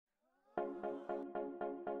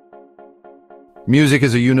Music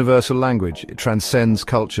is a universal language. It transcends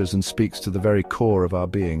cultures and speaks to the very core of our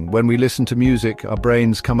being. When we listen to music, our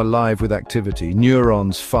brains come alive with activity.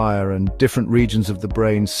 Neurons fire and different regions of the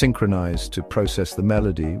brain synchronize to process the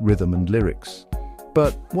melody, rhythm, and lyrics.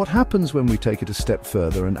 But what happens when we take it a step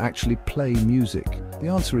further and actually play music? The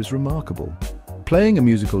answer is remarkable. Playing a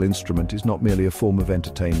musical instrument is not merely a form of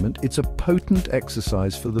entertainment, it's a potent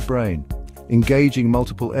exercise for the brain. Engaging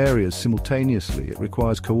multiple areas simultaneously, it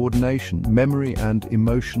requires coordination, memory, and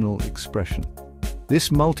emotional expression. This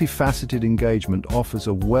multifaceted engagement offers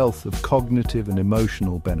a wealth of cognitive and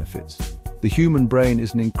emotional benefits. The human brain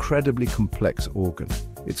is an incredibly complex organ.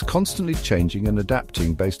 It's constantly changing and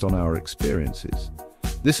adapting based on our experiences.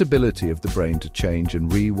 This ability of the brain to change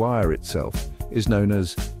and rewire itself is known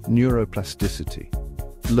as neuroplasticity.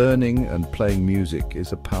 Learning and playing music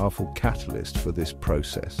is a powerful catalyst for this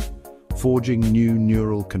process, forging new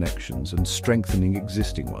neural connections and strengthening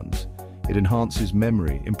existing ones. It enhances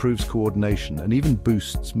memory, improves coordination, and even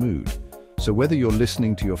boosts mood. So whether you're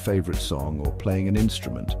listening to your favorite song or playing an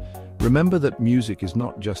instrument, remember that music is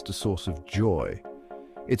not just a source of joy.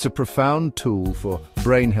 It's a profound tool for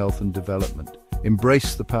brain health and development.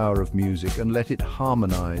 Embrace the power of music and let it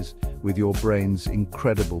harmonize with your brain's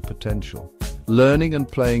incredible potential. Learning and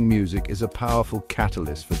playing music is a powerful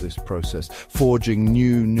catalyst for this process, forging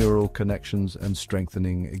new neural connections and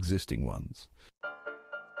strengthening existing ones.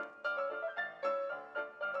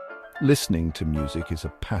 Listening to music is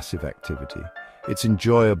a passive activity. It's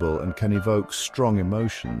enjoyable and can evoke strong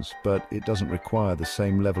emotions, but it doesn't require the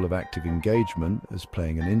same level of active engagement as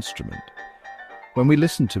playing an instrument. When we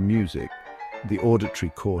listen to music, the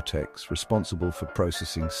auditory cortex, responsible for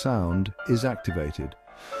processing sound, is activated.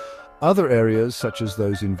 Other areas, such as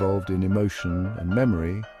those involved in emotion and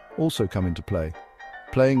memory, also come into play.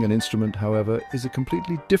 Playing an instrument, however, is a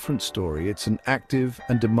completely different story. It's an active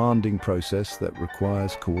and demanding process that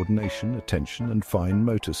requires coordination, attention, and fine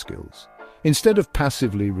motor skills. Instead of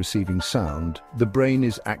passively receiving sound, the brain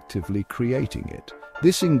is actively creating it.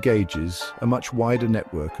 This engages a much wider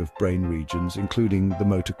network of brain regions, including the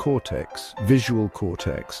motor cortex, visual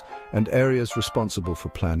cortex, and areas responsible for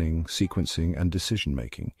planning, sequencing, and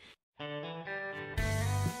decision-making.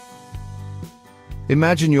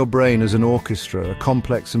 Imagine your brain as an orchestra, a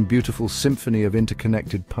complex and beautiful symphony of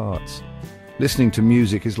interconnected parts. Listening to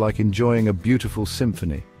music is like enjoying a beautiful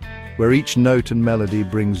symphony, where each note and melody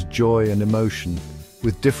brings joy and emotion,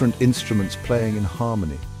 with different instruments playing in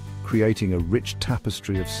harmony, creating a rich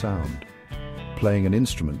tapestry of sound. Playing an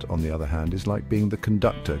instrument, on the other hand, is like being the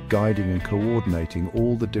conductor, guiding and coordinating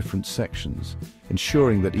all the different sections,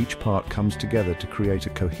 ensuring that each part comes together to create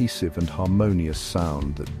a cohesive and harmonious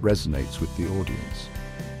sound that resonates with the audience.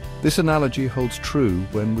 This analogy holds true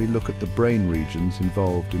when we look at the brain regions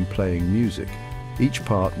involved in playing music, each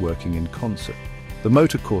part working in concert. The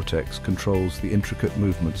motor cortex controls the intricate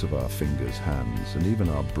movements of our fingers, hands, and even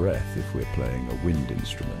our breath if we're playing a wind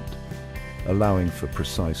instrument, allowing for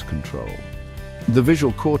precise control. The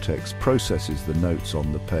visual cortex processes the notes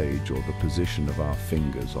on the page or the position of our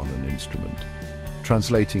fingers on an instrument,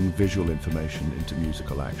 translating visual information into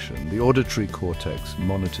musical action. The auditory cortex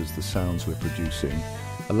monitors the sounds we're producing,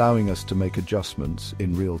 allowing us to make adjustments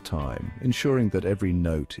in real time, ensuring that every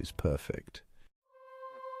note is perfect.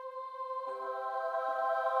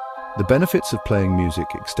 The benefits of playing music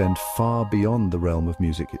extend far beyond the realm of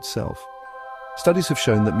music itself. Studies have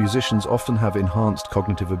shown that musicians often have enhanced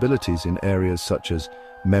cognitive abilities in areas such as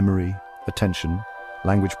memory, attention,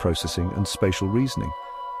 language processing, and spatial reasoning.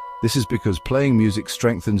 This is because playing music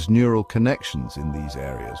strengthens neural connections in these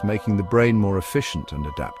areas, making the brain more efficient and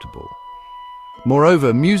adaptable.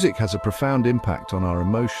 Moreover, music has a profound impact on our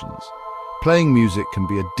emotions. Playing music can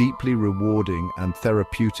be a deeply rewarding and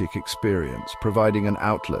therapeutic experience, providing an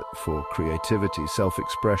outlet for creativity,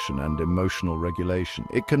 self-expression, and emotional regulation.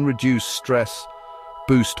 It can reduce stress,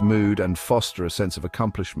 boost mood, and foster a sense of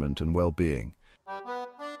accomplishment and well-being.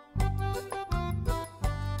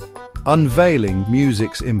 Unveiling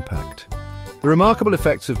music's impact. The remarkable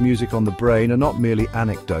effects of music on the brain are not merely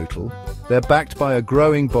anecdotal. They're backed by a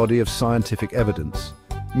growing body of scientific evidence.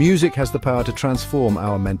 Music has the power to transform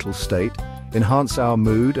our mental state, enhance our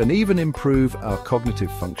mood, and even improve our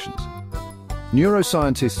cognitive functions.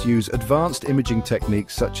 Neuroscientists use advanced imaging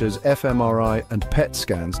techniques such as fMRI and PET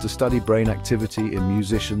scans to study brain activity in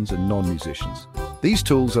musicians and non-musicians. These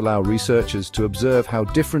tools allow researchers to observe how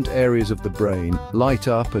different areas of the brain light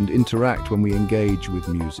up and interact when we engage with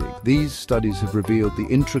music. These studies have revealed the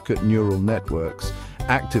intricate neural networks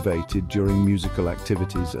activated during musical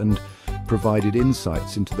activities and provided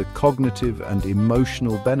insights into the cognitive and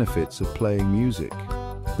emotional benefits of playing music.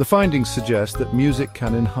 The findings suggest that music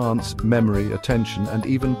can enhance memory, attention, and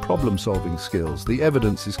even problem-solving skills. The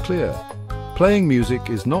evidence is clear. Playing music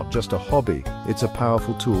is not just a hobby, it's a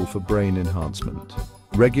powerful tool for brain enhancement.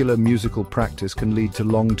 Regular musical practice can lead to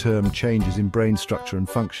long-term changes in brain structure and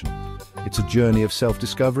function. It's a journey of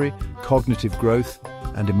self-discovery, cognitive growth,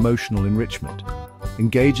 and emotional enrichment.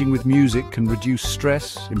 Engaging with music can reduce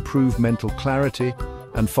stress, improve mental clarity,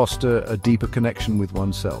 and foster a deeper connection with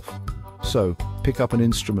oneself. So, pick up an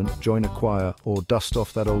instrument, join a choir, or dust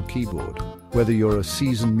off that old keyboard. Whether you're a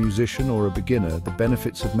seasoned musician or a beginner, the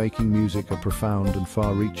benefits of making music are profound and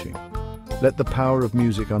far-reaching. Let the power of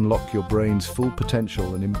music unlock your brain's full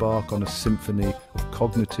potential and embark on a symphony of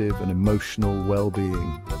cognitive and emotional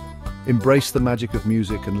well-being. Embrace the magic of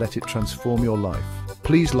music and let it transform your life.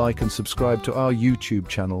 Please like and subscribe to our YouTube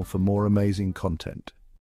channel for more amazing content.